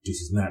This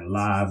is not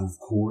live, of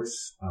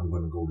course. I'm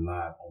going to go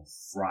live on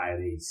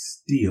Friday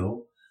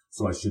still.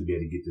 So I should be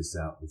able to get this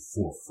out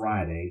before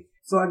Friday.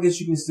 So I guess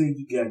you can say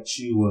you got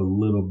you a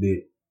little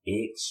bit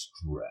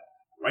extra.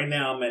 Right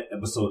now I'm at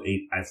episode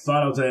 8. I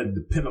thought I was at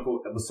the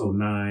pinnacle episode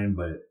 9,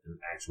 but in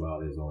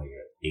actuality it's only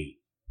at 8.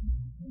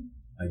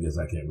 I guess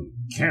I can't really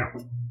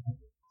count.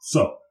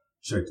 So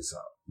check this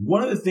out.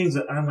 One of the things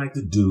that I like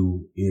to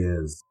do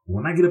is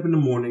when I get up in the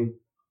morning,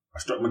 I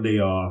start my day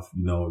off,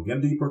 you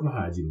gotta do your personal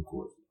hygiene, of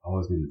course.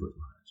 Always gotta do your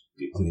personal hygiene.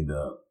 Get cleaned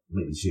up,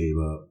 maybe shave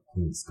up,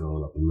 clean the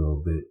skull up a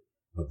little bit.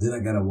 But then I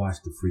gotta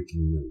watch the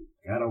freaking news.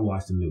 Gotta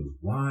watch the news.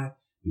 Why?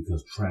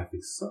 Because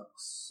traffic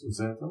sucks.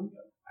 I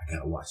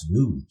gotta watch the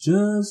news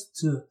just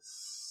to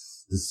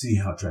see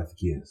how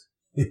traffic is.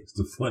 It's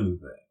the funny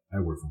thing.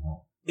 I work from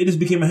home. It just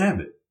became a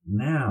habit.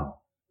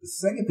 Now, the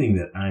second thing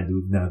that I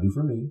do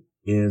for me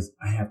is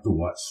I have to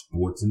watch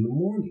sports in the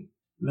morning.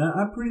 Now,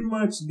 I pretty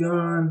much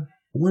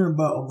went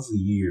about almost a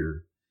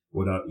year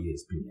without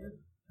ESPN.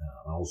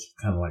 I was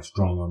kind of like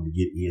strong on to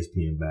get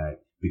ESPN back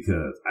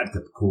because I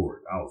cut the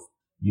cord.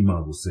 You might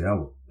as well say I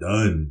was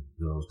done.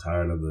 I was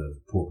tired of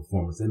the poor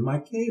performance in my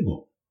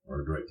cable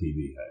or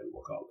DirecTV, how you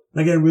will call it.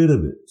 I got rid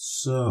of it.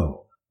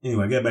 So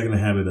anyway, I got back in the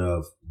habit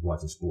of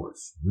watching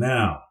sports.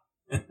 Now,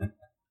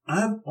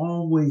 I've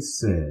always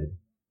said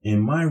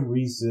in my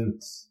in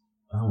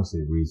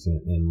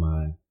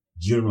my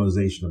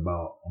generalization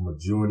about a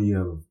majority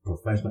of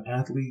professional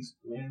athletes,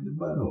 man, they're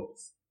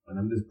buttholes. And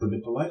I'm just putting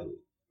it politely.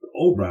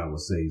 O'Brien would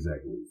say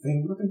exactly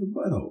what I think of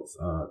buttholes.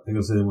 I think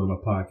I said in one of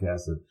my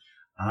podcasts that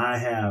I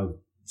have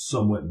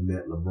somewhat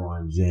met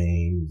LeBron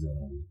James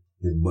and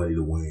his buddy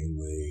Dwayne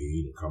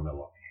Wade and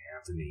Carmelo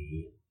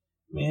Anthony.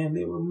 Man,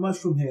 they were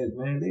mushroom heads,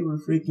 man. They were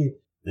freaking.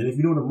 And if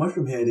you know what a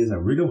mushroom head is, I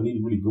really don't need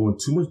to really go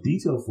into too much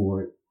detail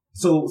for it.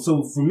 So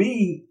for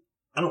me,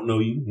 I don't know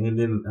you. And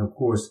then, of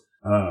course,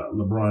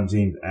 LeBron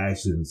James'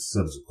 actions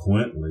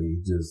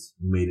subsequently just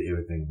made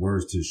everything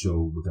worse to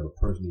show what type of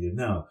person he is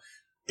now.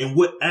 And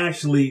what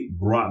actually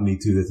brought me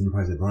to this, and you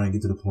probably said, Brian,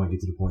 get to the point.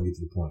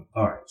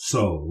 All right.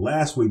 So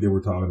last week they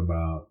were talking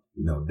about,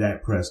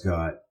 Dak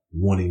Prescott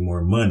wanting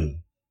more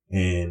money.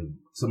 And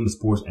some of the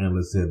sports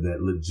analysts said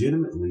that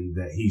legitimately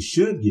that he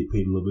should get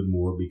paid a little bit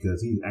more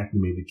because he's actually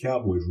made the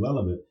Cowboys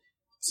relevant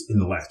in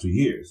the last 2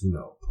 years,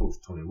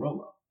 post Tony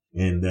Romo.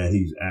 And that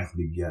he's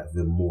actually got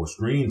them more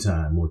screen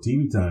time, more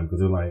TV time, because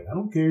they're like, I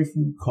don't care if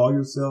you call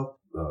yourself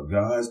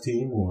God's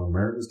team or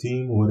America's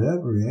team or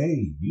whatever.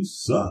 Hey, you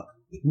suck.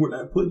 We're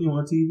not putting you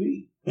on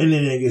TV. And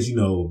then I guess,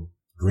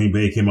 Green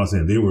Bay came out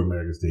saying they were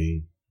America's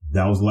team.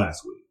 That was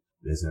last week.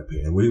 That's not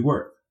paying what he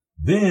worked.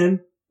 Then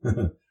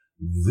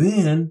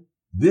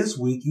this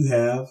week you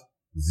have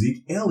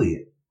Zeke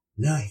Elliott.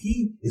 Now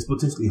he is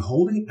potentially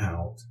holding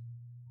out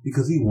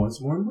because he wants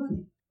more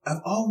money.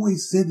 I've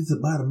always said this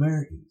about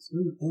Americans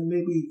and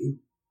maybe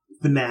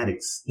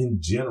fanatics in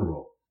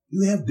general.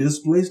 You have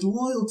displaced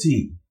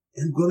loyalty.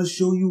 And I'm going to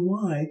show you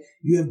why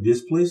you have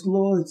displaced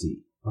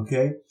loyalty.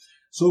 Okay.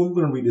 So I'm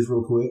going to read this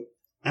real quick.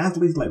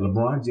 Athletes like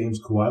LeBron James,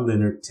 Kawhi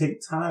Leonard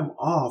take time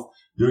off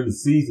during the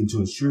season to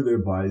ensure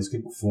their bodies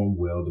can perform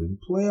well during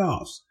the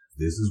playoffs.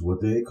 This is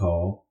what they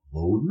call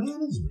load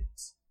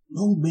management.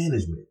 Load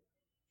management.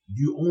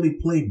 You only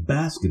play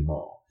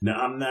basketball. Now,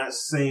 I'm not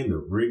saying the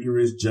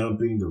rigorous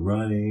jumping, the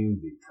running,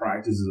 the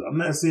practices. I'm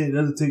not saying it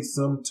doesn't take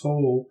some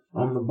toll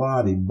on the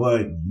body,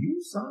 but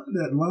you signed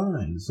that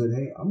line and said,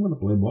 hey, I'm going to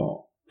play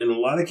ball. In a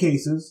lot of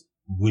cases,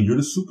 when you're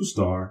the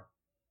superstar,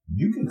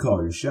 you can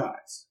call your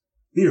shots.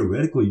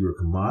 Theoretically, you're a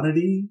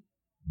commodity,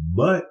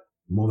 but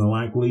more than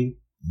likely,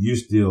 you're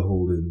still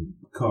holding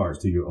cards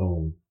to your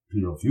own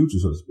future,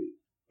 so to speak.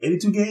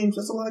 82 games,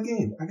 that's a lot of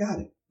games. I got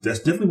it. That's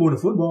definitely more than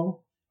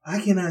football.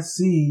 I cannot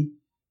see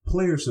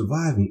players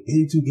surviving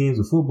 82 games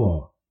of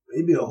football.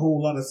 Maybe a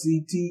whole lot of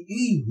CTE,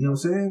 you know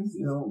what I'm saying?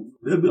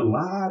 There'll be a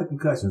lot of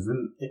concussions.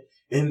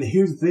 And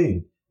here's the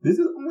thing. This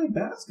is only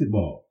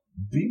basketball.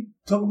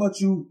 Talk about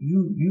you're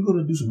going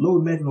to do some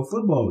load management on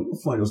football.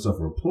 You'll find yourself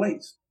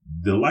replaced.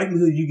 The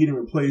likelihood of you getting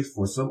replaced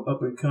for some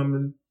up and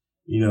coming,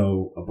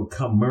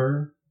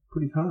 up-and-comer,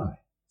 pretty high.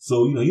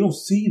 So, you don't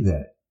see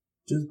that.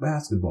 Just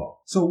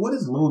basketball. So what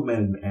is load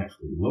management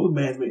actually? Load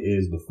management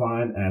is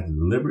defined as the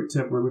deliberate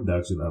temporary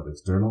reduction of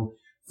external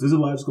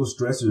physiological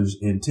stressors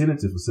intended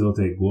to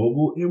facilitate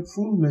global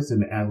improvements in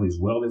the athlete's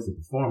wellness and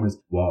performance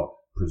while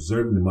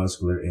preserving the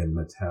muscular and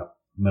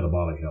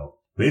metabolic health.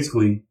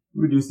 Basically,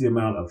 reduce the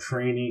amount of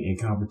training and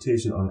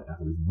competition on the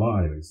athlete's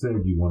body. Like I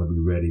said, you want to be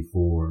ready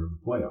for the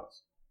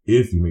playoffs.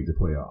 If you make the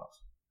playoffs.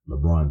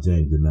 LeBron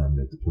James did not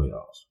make the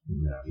playoffs.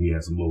 Now, he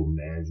had some load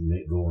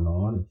management going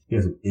on. And he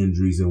had some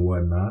injuries and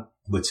whatnot.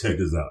 But check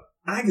this out.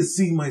 I can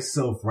see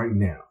myself right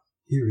now.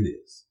 Here it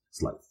is.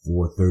 It's like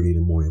 4:30 in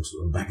the morning.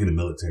 I'm back in the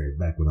military,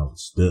 back when I was a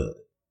stud.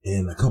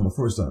 And I called my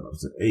first time. I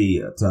said,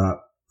 hey,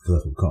 Top, because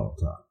that's what we call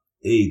him, Top.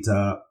 Hey,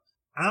 Top,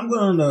 I'm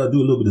going to do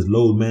a little bit of this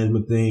load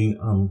management thing.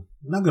 I'm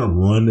not going to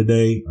run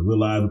today. I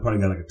realize I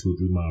probably got like a 2 or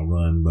 3 mile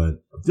run,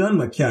 but I've done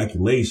my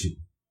calculation.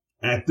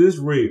 At this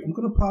rate, I'm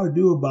going to probably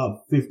do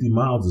about 50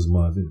 miles this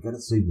month and got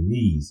to save the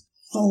knees.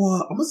 So,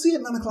 I'm gonna see you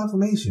at 9 o'clock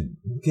formation.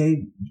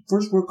 Okay.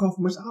 First word call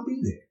formation, I'll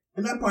be there.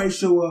 And I probably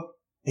show up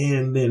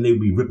and then they'd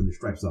be ripping the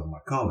stripes off my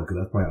collar because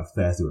that's probably how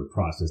fast they would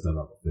process that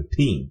Article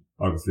 15.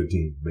 Article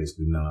 15 is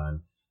basically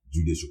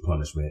non-judicial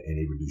punishment and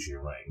they reduce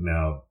your rank.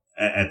 Now,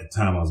 at the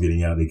time I was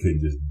getting out, they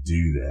couldn't just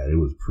do that. It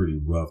was pretty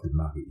rough to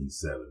knock an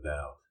E7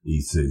 down.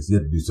 E6, you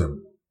have to do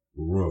something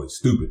really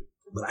stupid.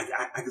 But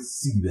I could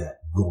see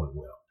that going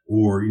well.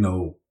 Or,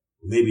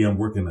 maybe I'm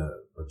working a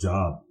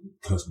job,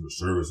 customer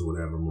service or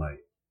whatever. I'm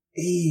like,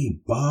 hey,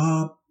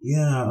 Bob.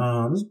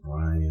 Yeah, this is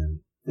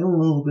Brian. Feeling a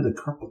little bit of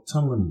carpal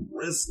tunnel in my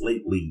wrist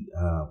lately.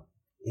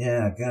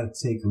 Yeah, I gotta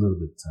take a little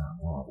bit of time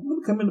off. I'm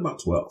gonna come in about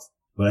 12.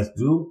 But I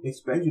still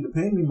expect you to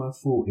pay me my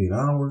full 8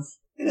 hours.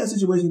 In that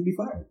situation, you'd be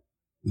fired.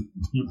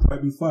 You'd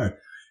probably be fired.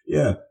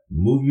 Yeah,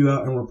 move you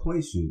out and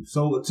replace you.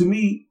 So to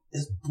me,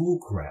 it's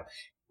bullcrap.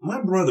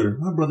 My brother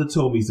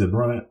told me, he said,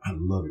 Brian, I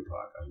love your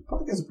podcast. Your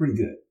podcasts are pretty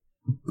good.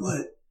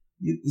 But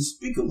you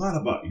speak a lot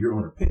about your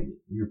own opinion.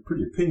 You're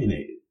pretty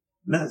opinionated.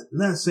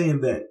 Not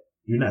saying that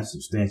you're not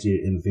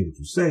substantiated in the things that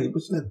you say,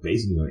 but you're not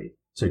basically going to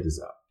check this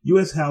out.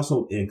 U.S.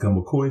 household income,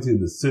 according to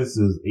the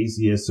Census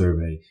ACS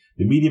survey,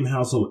 the median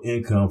household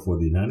income for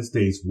the United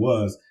States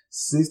was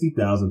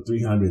 $60,336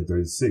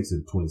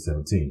 in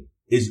 2017.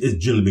 It's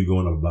generally been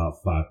going up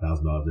about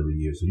 $5,000 every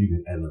year, so you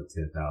can add another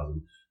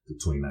 $10,000 to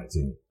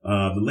 2019.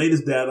 The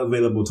latest data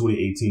available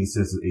 2018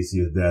 Census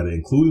ACS data,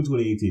 including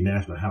 2018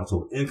 national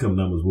household income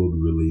numbers, will be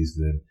released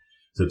in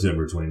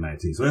September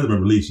 2019. So it hasn't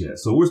been released yet.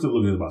 So we're still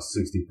looking at about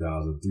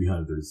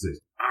 60,336.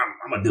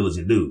 I'm a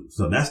diligent dude.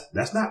 So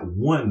that's not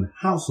one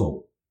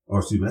household, or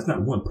excuse me, that's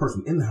not one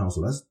person in the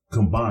household. That's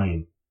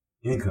combined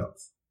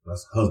incomes.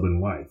 That's husband,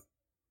 wife,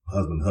 wife,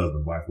 however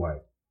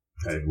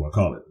you want to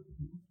call it.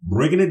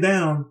 Breaking it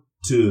down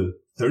to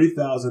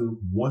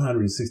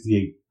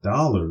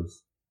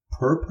 $30,168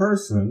 per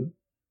person,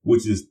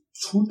 which is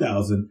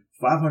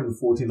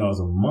 $2,514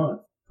 a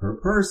month per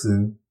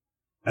person,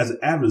 as an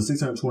average of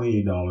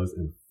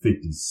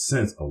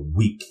 $628.50 a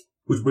week,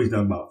 which breaks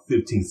down about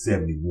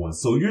 $1,571.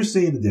 So you're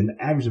saying that the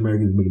average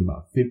American is making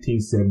about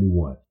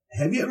 $1,571.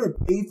 Have you ever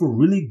paid for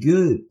really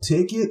good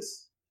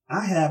tickets?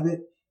 I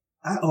haven't.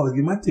 I always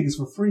get my tickets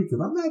for free because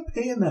I'm not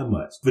paying that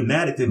much.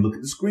 Fanatic didn't look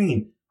at the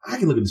screen. I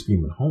can look at the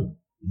screen at home.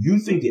 You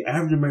think the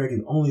average American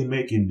is only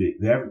making the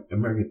average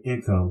American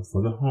income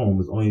for the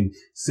home is only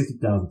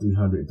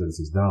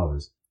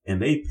 $60,336,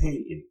 and they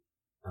pay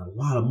a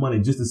lot of money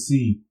just to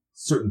see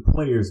certain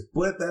players,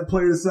 but that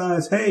player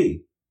decides,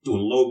 hey,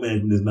 doing load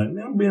management this night.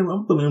 Now I'm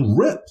feeling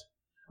ripped.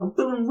 And I'm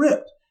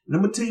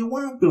going to tell you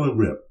why I'm feeling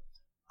ripped.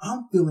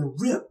 I'm feeling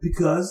ripped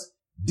because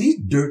these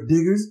dirt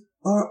diggers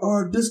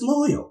are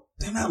disloyal.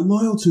 They're not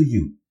loyal to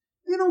you.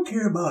 They don't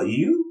care about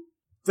you.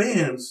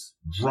 Fans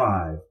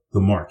drive the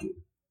market.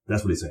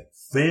 That's what they say.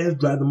 Fans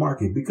drive the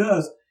market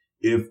because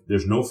if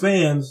there's no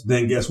fans,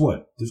 then guess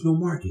what? There's no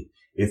market.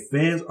 If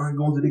fans aren't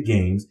going to the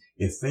games,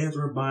 if fans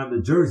aren't buying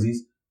the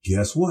jerseys,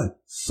 guess what?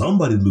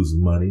 Somebody loses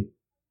money.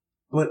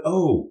 But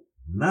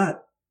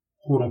not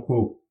quote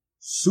unquote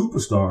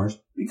superstars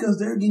because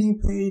they're getting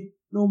paid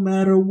no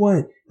matter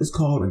what. It's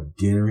called a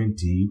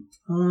guaranteed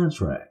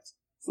contract.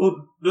 So it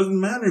doesn't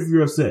matter if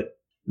you're upset.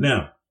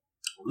 Now,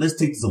 let's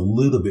take this a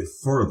little bit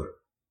further.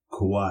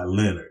 Kawhi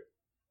Leonard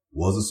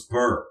was a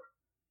Spur.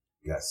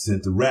 Got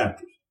sent to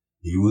Raptors.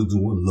 He was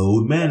doing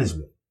load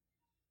management.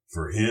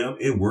 For him,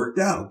 it worked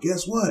out.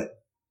 Guess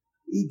what?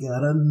 He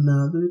got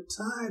another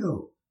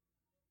title.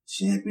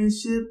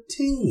 Championship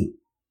team.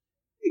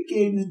 It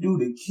gave this dude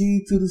the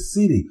key to the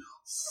city.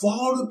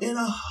 Followed him in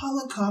a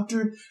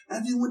helicopter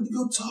as he went to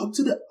go talk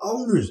to the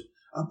owners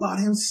about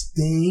him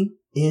staying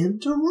in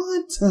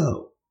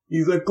Toronto.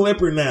 He's a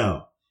Clipper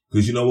now.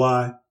 Because you know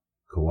why?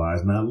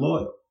 Kawhi's not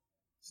loyal.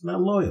 He's not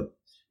loyal.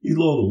 He's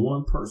loyal to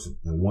one person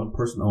and one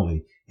person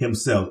only,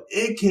 himself.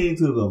 It came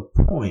to the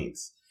point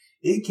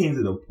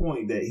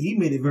that he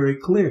made it very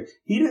clear.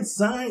 He didn't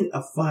sign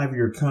a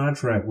 5-year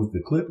contract with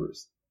the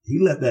Clippers. He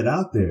left that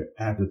out there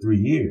after 3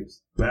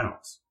 years.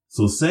 Bounce.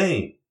 So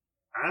saying,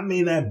 I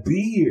may not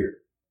be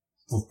here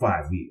for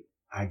 5 years.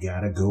 I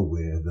gotta go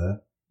where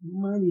the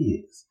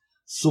money is.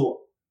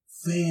 So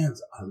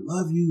fans, I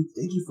love you.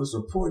 Thank you for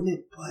supporting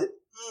it, but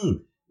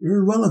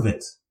you're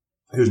irrelevant.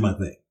 Here's my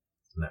thing.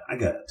 Now, I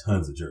got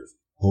tons of jerseys.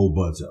 Whole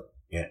bunch of them.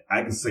 And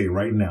I can say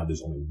right now,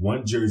 there's only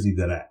one jersey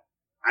that I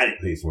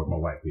didn't pay for it. My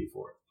wife paid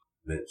for it.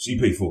 That she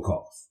paid full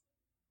cost.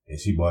 And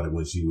she bought it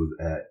when she was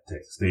at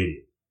Texas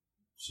Stadium.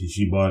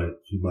 She bought it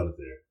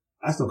there.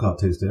 I still call it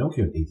Texas Stadium. I don't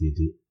care if it's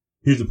AT&T.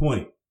 Here's the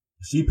point.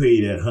 She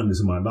paid that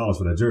hundreds of my dollars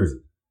for that jersey.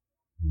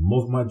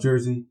 Most of my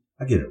jersey,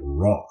 I get at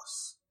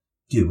Ross.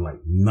 Get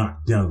them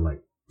knocked down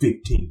to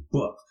 $15.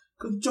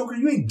 Cause Joker,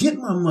 you ain't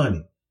getting my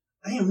money.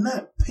 I am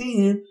not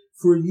paying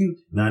for you.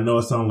 Now I know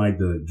it sounds like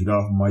the get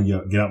out my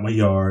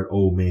yard,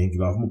 old man,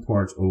 get off my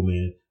porch, old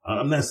man.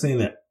 I'm not saying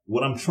that.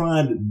 What I'm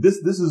trying to, this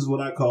is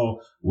what I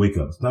call wake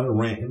up. It's not a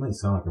rant. It might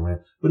sound like a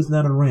rant, but it's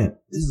not a rant.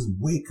 This is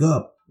wake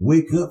up.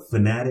 Wake up,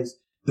 fanatics.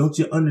 Don't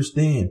you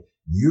understand?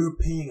 You're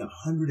paying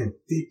 $150,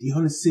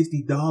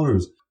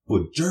 $160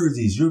 for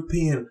jerseys. You're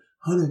paying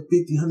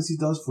 $150,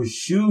 $160 for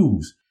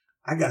shoes.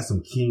 I got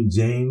some King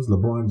James,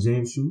 LeBron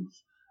James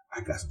shoes.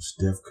 I got some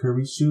Steph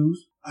Curry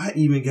shoes. I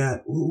even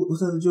got,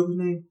 what's that other joker's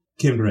name?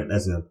 Kevin Durant,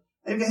 that's him.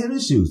 I even got him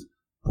his shoes.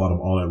 Bought them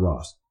all at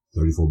Ross.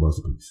 $34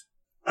 a piece.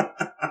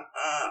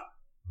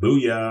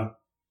 Booyah.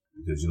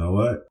 Because you know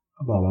what?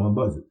 I bought on a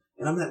budget.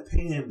 And I'm not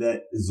paying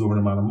that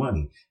exorbitant amount of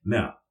money.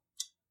 Now,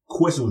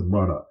 question was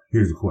brought up.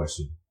 Here's the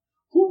question.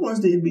 Who runs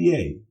the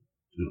NBA?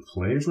 Do the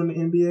players run the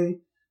NBA?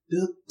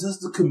 Does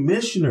the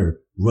commissioner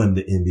run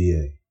the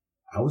NBA?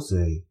 I would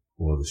say,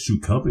 well, the shoe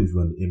companies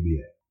run the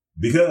NBA.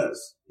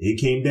 Because it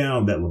came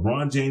down that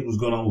LeBron James was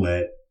going to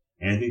let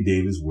Anthony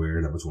Davis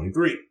wear number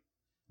 23.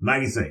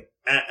 Nike say,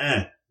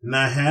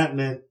 not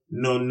happening.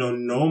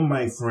 No,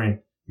 my friend.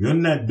 You're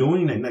not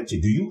doing that.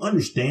 Do you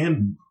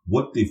understand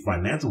what the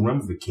financial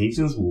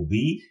ramifications will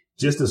be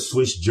just to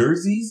switch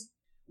jerseys?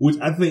 Which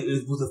I think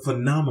was a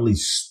phenomenally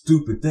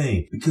stupid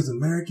thing because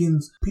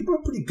Americans, people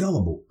are pretty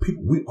gullible.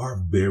 We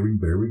are very,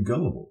 very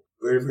gullible.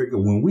 Very, very good.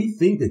 When we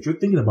think that you're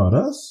thinking about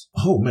us,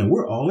 oh man,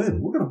 we're all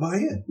in. We're going to buy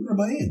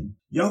in.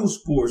 Yahoo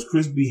Sports,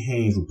 Chris B.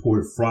 Haynes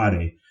reported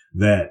Friday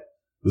that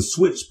the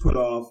switch put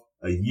off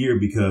a year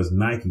because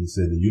Nike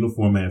said the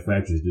uniform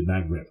manufacturers did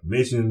not grant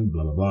permission,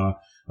 blah, blah, blah.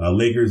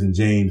 Lakers and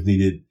James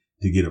needed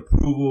to get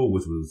approval,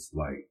 which was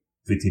like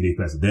 15 days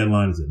past the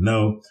deadline. He said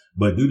no.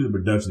 But due to the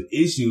production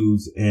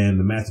issues and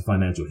the massive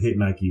financial hit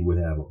Nike would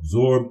have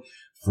absorbed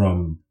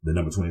from the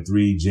number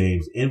 23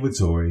 James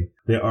inventory,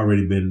 they had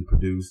already been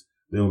produced.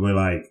 They were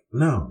like,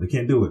 no, they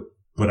can't do it.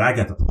 But I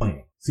got the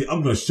plan. See,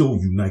 I'm going to show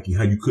you, Nike,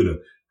 how you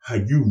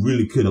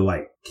really could have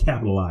like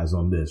capitalized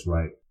on this,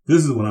 right?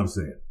 This is what I'm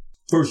saying.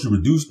 First, you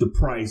reduce the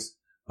price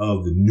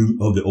of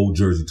the old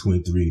jersey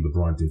 23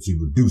 LeBron James. So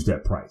you reduce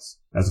that price.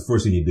 That's the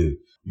first thing you do.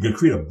 You're going to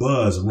create a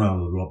buzz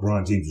around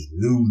LeBron James'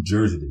 new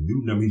jersey, the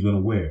new number he's going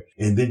to wear.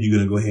 And then you're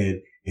going to go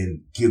ahead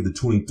and give the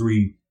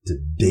 23 to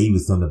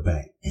Davis on the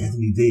back.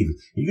 Anthony Davis.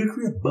 And you're going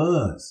to create a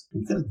buzz.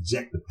 You're going to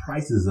jack the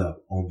prices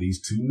up on these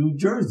two new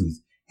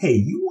jerseys. Hey,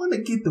 you want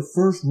to get the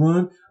first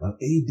run of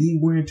AD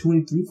wearing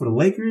 23 for the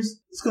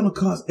Lakers? It's going to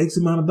cost X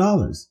amount of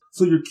dollars.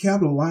 So you're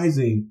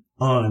capitalizing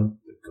on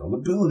the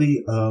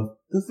gullibility of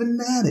the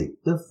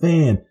fanatic, the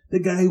fan, the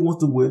guy who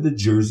wants to wear the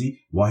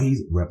jersey while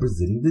he's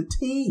representing the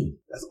team.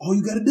 That's all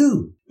you got to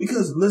do.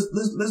 Because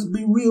let's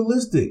be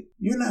realistic.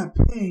 You're not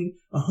paying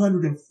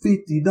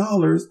 $150,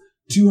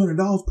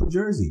 $200 per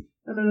jersey.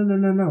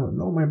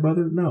 No, my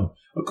brother, no.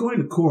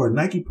 According to Core,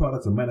 Nike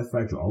products are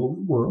manufactured all over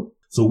the world.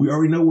 So we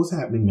already know what's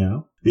happening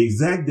now. The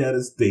exact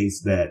data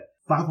states that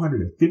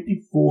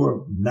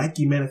 554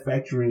 Nike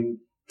manufacturing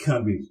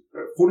companies,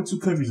 42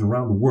 countries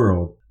around the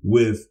world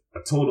with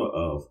a total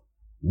of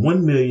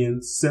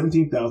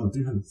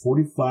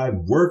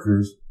 1,017,345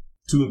 workers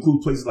to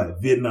include places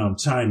like Vietnam,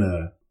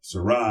 China,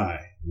 Sri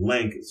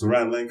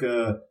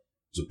Lanka,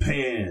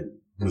 Japan,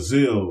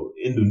 Brazil,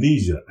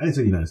 Indonesia. I didn't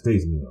say the United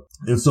States, no.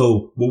 And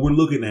so what we're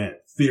looking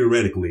at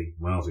theoretically,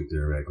 well, I don't say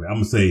theoretically, I'm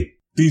going to say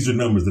these are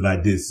numbers that I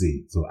did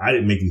see. So I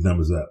didn't make these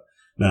numbers up.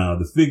 Now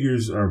the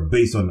figures are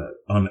based on the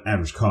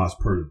average cost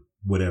per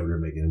whatever they're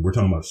making. We're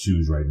talking about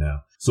shoes right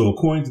now. So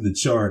according to the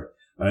chart,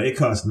 it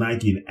costs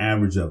Nike an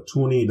average of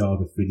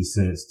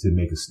 $28.50 to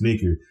make a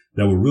sneaker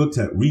that will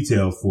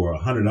retail for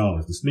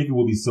 $100. The sneaker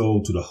will be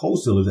sold to the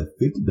wholesalers at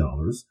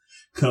 $50,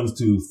 comes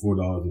to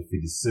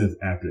 $4.50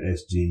 after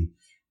SG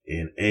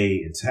and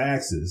A and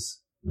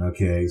taxes.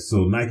 Okay,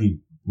 so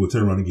Nike will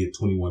turn around and get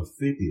 $21.50 as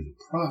a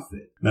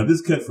profit. Now,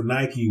 this cut for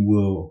Nike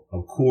will,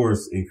 of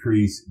course,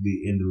 increase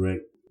the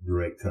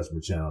direct customer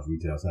channels,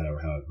 retails,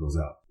 however, how it goes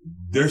out.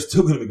 They're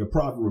still going to make a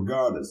profit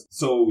regardless.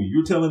 So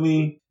you're telling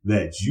me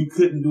that you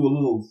couldn't do a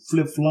little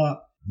flip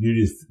flop? You're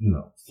just,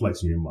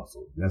 flexing your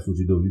muscle. That's what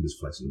you're doing. You're just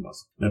flexing your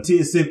muscle. Now,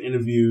 TSN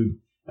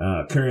interviewed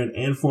current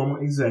and former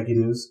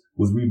executives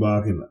with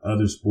Reebok and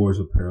other sports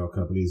apparel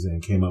companies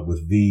and came up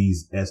with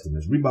these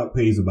estimates. Reebok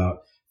pays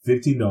about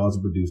 $15 to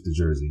produce the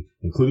jersey,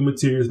 including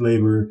materials,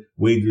 labor,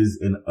 wages,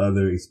 and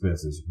other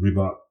expenses.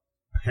 Reebok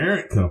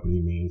parent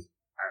company means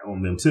I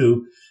own them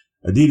too.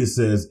 Adidas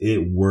says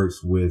it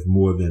works with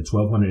more than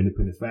 1,200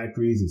 independent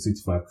factories in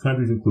 65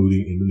 countries,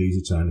 including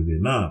Indonesia, China, and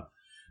Vietnam.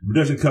 The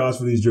production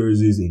costs for these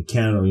jerseys in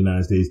Canada or the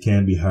United States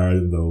can be higher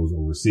than those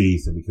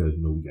overseas, and because,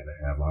 we got to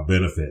have our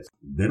benefits.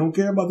 They don't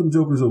care about them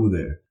jokers over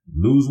there.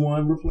 Lose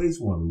one, replace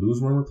one. Lose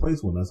one,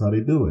 replace one. That's how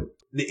they do it.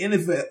 The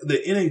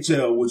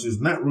NHL, which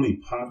is not really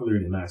popular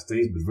in the United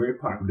States, but very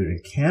popular in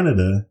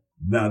Canada.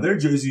 Now, their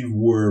jerseys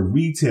were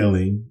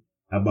retailing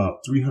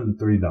about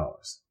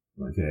 $330.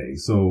 Okay,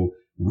 so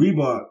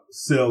Reebok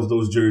sells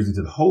those jerseys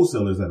to the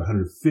wholesalers at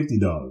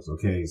 $150.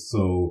 Okay,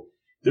 so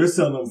they're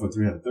selling them for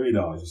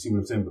 $330. You see what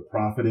I'm saying? The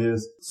profit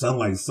is. Sounds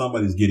like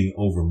somebody's getting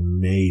over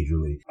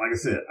majorly. Like I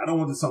said, I don't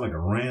want this to sound like a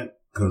rant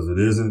because it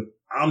isn't.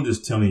 I'm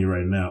just telling you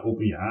right now,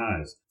 open your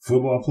eyes.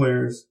 Football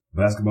players,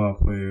 basketball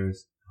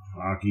players,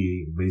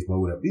 hockey,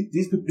 baseball, whatever.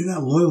 These people, they're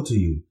not loyal to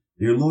you.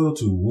 They're loyal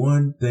to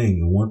one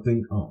thing and one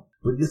thing only.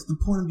 But that's the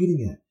point I'm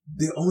getting at.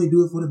 They only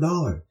do it for the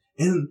dollar.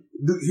 And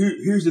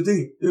here's the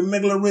thing. They're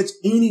mega rich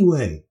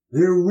anyway.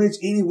 They're rich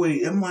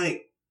anyway. I'm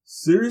like,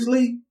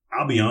 seriously?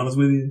 I'll be honest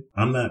with you.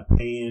 I'm not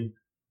paying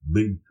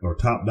big or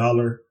top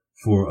dollar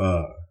for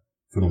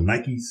them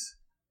Nikes.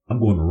 I'm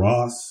going to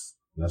Ross.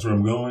 That's where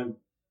I'm going.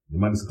 There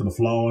might be some kind of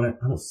flaw on it.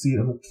 I don't see it.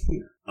 I don't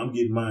care. I'm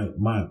getting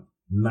my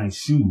nice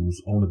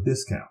shoes on a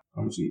discount.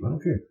 I'm cheap. I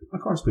don't care. My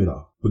car's paid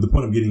off. But the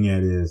point I'm getting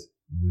at is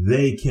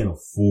they can't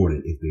afford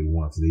it if they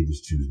want to. They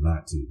just choose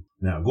not to.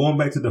 Now, going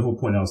back to the whole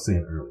point I was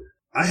saying earlier,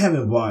 I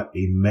haven't bought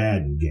a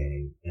Madden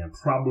game in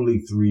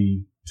probably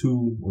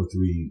 2 or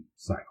 3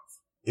 cycles.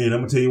 And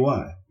I'm going to tell you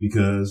why.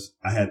 Because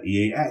I have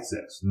EA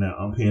Access. Now,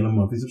 I'm paying a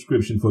monthly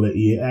subscription for that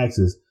EA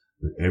Access.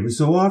 But every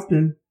so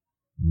often,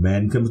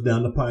 Madden comes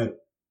down the pipe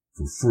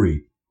for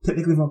free.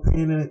 Technically, if I'm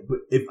paying it, but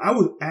if I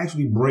would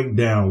actually break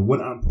down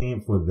what I'm paying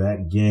for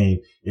that game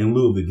in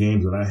lieu of the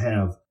games that I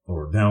have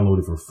or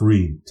downloaded for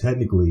free,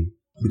 technically,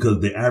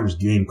 because the average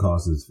game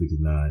cost is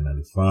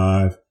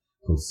 $59.95,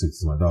 close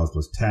to $65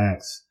 plus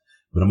tax,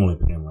 but I'm only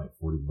paying like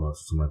 $40 or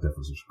something like that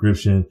for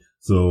subscription.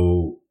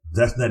 So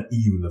that's not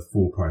even the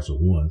full price of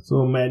one.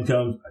 So Madden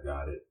comes, I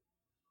got it.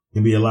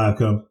 NBA Live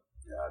comes,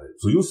 got it.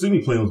 So you'll see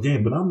me play those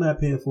games, but I'm not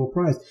paying full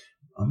price.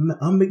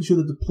 I'm making sure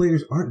that the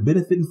players aren't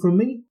benefiting from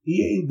me.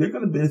 EA, they're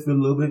going to benefit a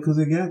little bit because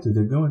they got to.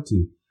 They're going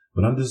to.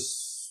 But I'm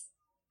just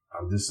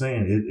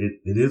saying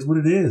it is what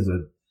it is.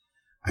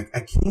 I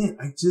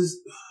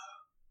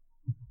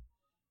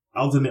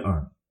was in the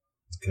Army.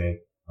 Okay.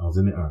 I was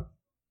in the Army.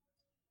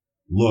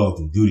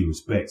 Loyalty, duty,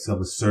 respect,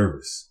 selfless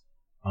service,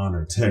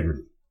 honor,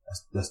 integrity.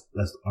 That's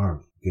the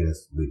Army. Okay.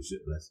 That's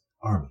leadership. That's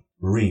Army.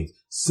 Marines,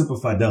 Semper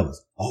Fidelis,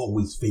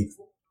 always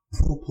faithful.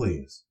 Pro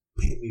players,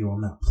 pay me or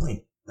I'm not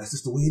playing. That's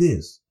just the way it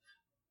is.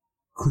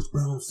 Chris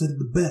Brown said it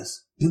the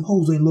best. Them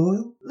hoes ain't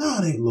loyal.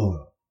 Nah, they ain't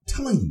loyal. I'm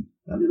telling you.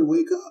 I need to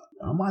wake up.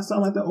 I might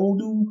sound like that old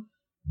dude.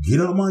 Get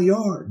out my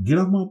yard. Get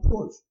off my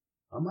porch.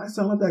 I might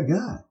sound like that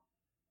guy.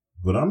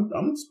 But I'm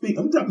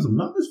dropping some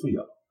numbers for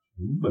y'all.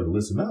 You better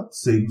listen up.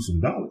 Save you some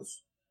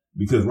dollars.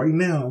 Because right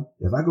now,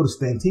 if I go to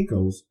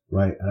Stantico's,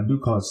 right, and I do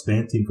call it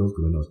Stantico's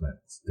because I know it's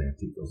not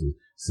Stantico's.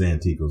 It's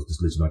Santico's.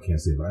 Just let you know I can't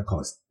say it, but I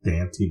call it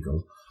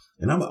Stantico's.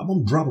 And I'm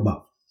going to drop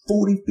about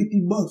 $40,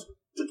 $50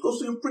 just go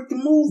see a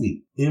freaking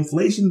movie.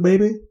 Inflation,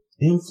 baby.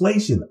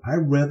 Inflation.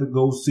 I'd rather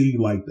go see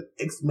like the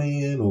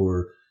X-Men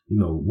or,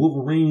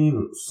 Wolverine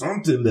or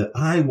something that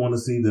I want to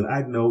see that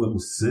I know that will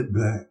sit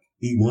back,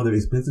 eat one of their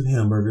expensive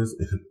hamburgers.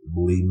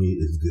 Believe me,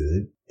 it's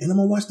good. And I'm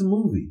going to watch the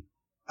movie.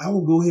 I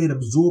will go ahead and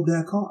absorb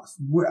that cost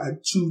where I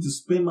choose to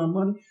spend my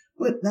money.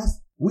 But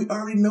we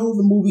already know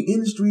the movie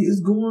industry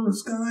is going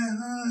sky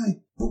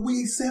high. But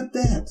we accept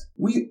that.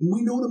 We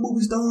know the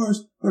movie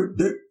stars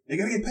they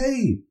got to get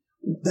paid.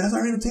 That's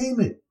our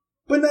entertainment.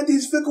 But not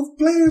these fickle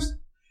players.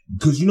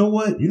 Because you know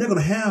what? You're not going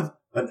to have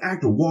an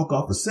actor walk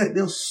off the set.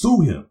 They'll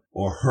sue him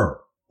or her.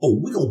 Oh,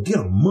 we're going to get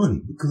them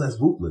money because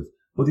that's ruthless.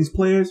 But these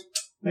players,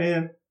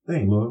 man, they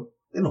ain't loyal.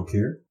 They don't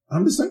care.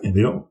 I'm just saying,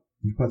 they don't.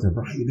 You put that,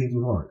 Brian, you're being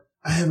too hard.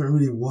 I haven't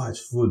really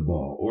watched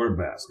football or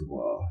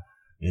basketball.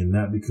 And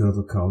not because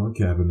of Colin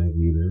Kaepernick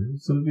either.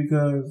 Simply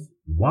because,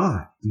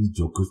 why? These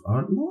jokers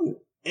aren't loyal.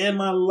 And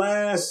my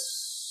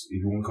last,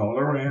 if you want to call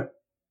it a rant,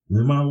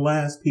 and my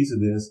last piece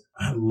of this,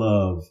 I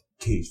love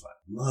cage fight.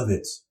 Love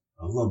it.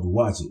 I love to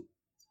watch it.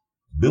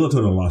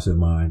 Bellator don't lost their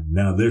mind.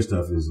 Now their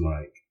stuff is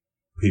like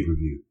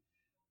pay-per-view.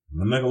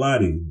 I'm not gonna lie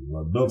to you.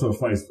 Bellator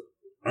fights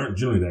aren't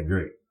generally that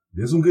great.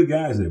 There's some good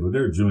guys there, but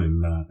they're generally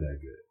not that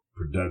good.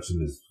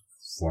 Production is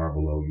far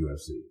below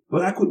UFC.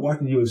 But I quit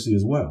watching UFC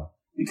as well.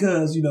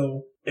 Because,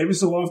 every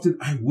so often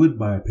I would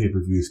buy a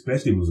pay-per-view,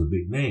 especially if it was a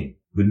big name.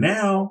 But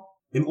now,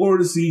 in order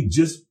to see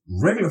just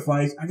regular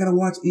fights, I gotta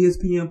watch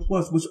ESPN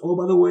Plus, which, oh,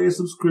 by the way, is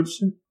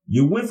subscription.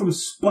 You went from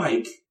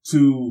Spike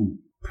to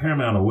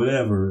Paramount or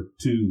whatever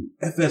to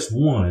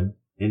FS1,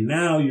 and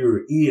now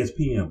you're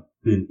ESPN,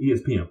 then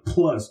ESPN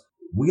Plus.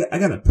 I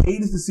gotta pay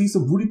this to see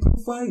some Rudy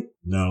Poo fight?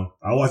 No,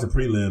 I watch the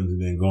prelims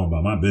and then go on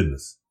about my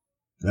business.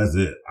 That's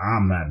it.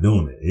 I'm not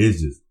doing it. It's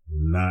just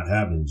not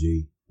happening,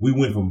 G. We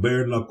went from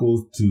bare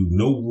knuckles to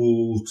no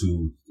rules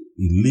to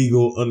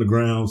illegal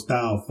underground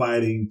style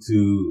fighting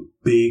to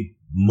big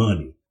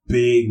money.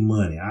 Big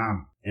money.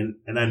 And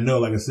I know,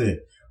 like I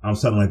said, I'm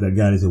sounding like that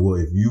guy that said, well,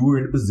 if you were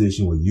in a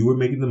position where you were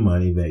making the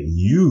money that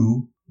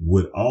you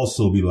would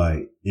also be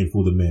like in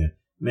for the man.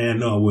 Man,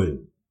 no,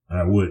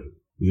 I wouldn't.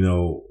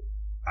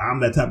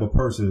 I'm that type of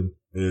person.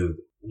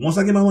 Once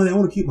I get my money, I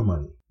want to keep my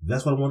money.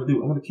 That's what I want to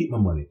do. I want to keep my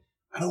money.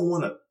 I don't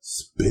want to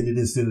spend it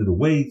and send it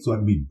away so I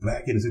can be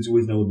back in the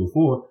situation I was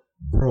before,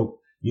 broke.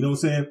 You know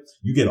what I'm saying?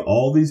 You get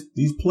all these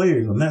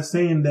players. I'm not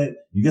saying that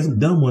you get some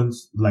dumb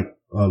ones like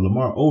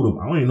Lamar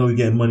Odom. I don't even know if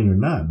he got money or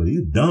not, but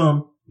he's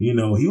dumb. He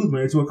was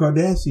married to a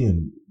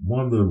Kardashian,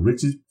 one of the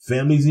richest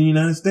families in the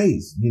United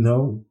States,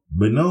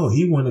 But no,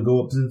 he wanted to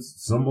go up to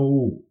some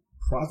old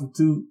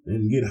prostitute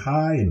and get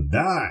high and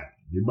die.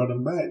 Get by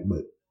them back.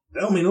 But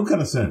that don't make no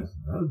kind of sense.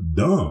 That's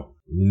dumb.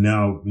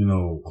 Now,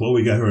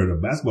 Chloe got her a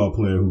basketball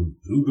player who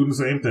doing the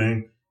same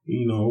thing.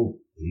 He's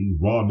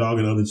raw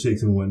dogging other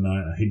chicks and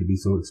whatnot. I hate to be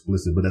so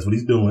explicit, but that's what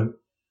he's doing.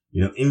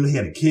 And he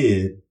had a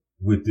kid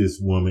with this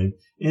woman.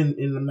 And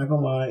I'm not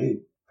gonna lie,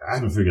 I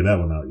haven't figured that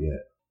one out yet.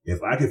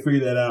 If I could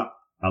figure that out,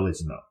 I'll let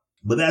you know.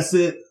 But that's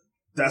it.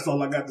 That's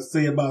all I got to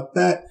say about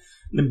that.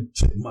 Let me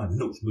check my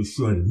notes, make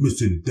sure I didn't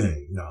miss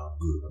anything. No,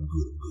 I'm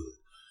good.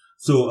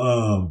 So,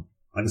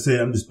 like I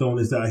said, I'm just throwing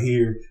this out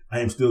here. I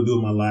am still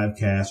doing my live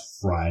cast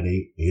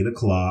Friday, 8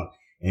 o'clock.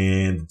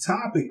 And the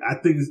topic, I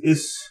think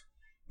it's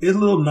a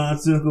little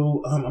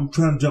nonsensical. I'm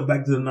trying to jump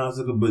back to the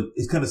nonsensical, but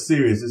it's kind of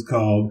serious. It's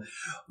called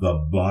the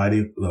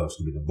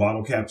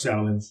bottle cap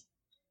challenge.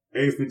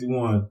 Area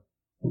 51.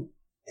 And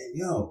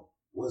yo,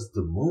 was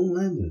the moon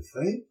landing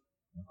fake?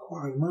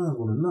 Inquiring minds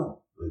want to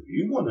know. If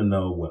you want to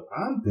know what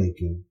I'm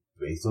thinking,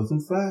 based on some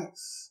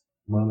facts,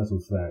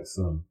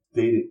 some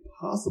stated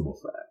possible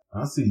facts,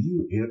 I'll see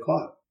you at 8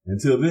 o'clock.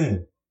 Until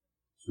then,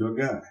 it's your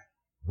guy,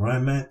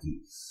 Brian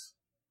Matthews,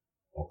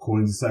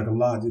 according to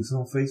Sykalogics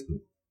on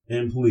Facebook.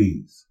 And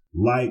please,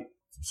 like,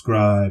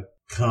 subscribe,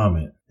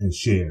 comment, and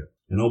share.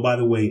 And oh, by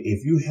the way,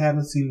 if you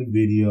haven't seen the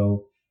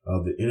video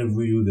of the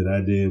interview that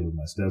I did with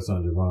my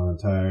stepson,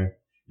 Javon Tyre,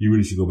 you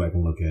really should go back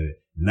and look at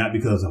it. Not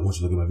because I want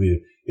you to look at my video.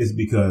 It's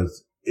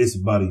because it's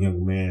about a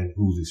young man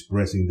who's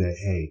expressing that,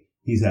 hey,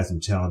 he's had some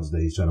challenges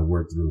that he's trying to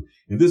work through.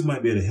 And this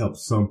might be able to help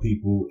some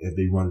people if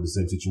they run into the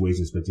same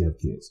situation, especially if you have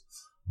kids.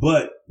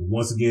 But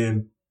once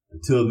again,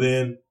 until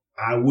then,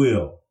 I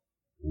will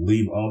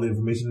leave all the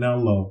information down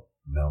below.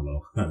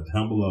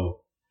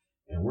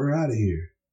 And we're out of here.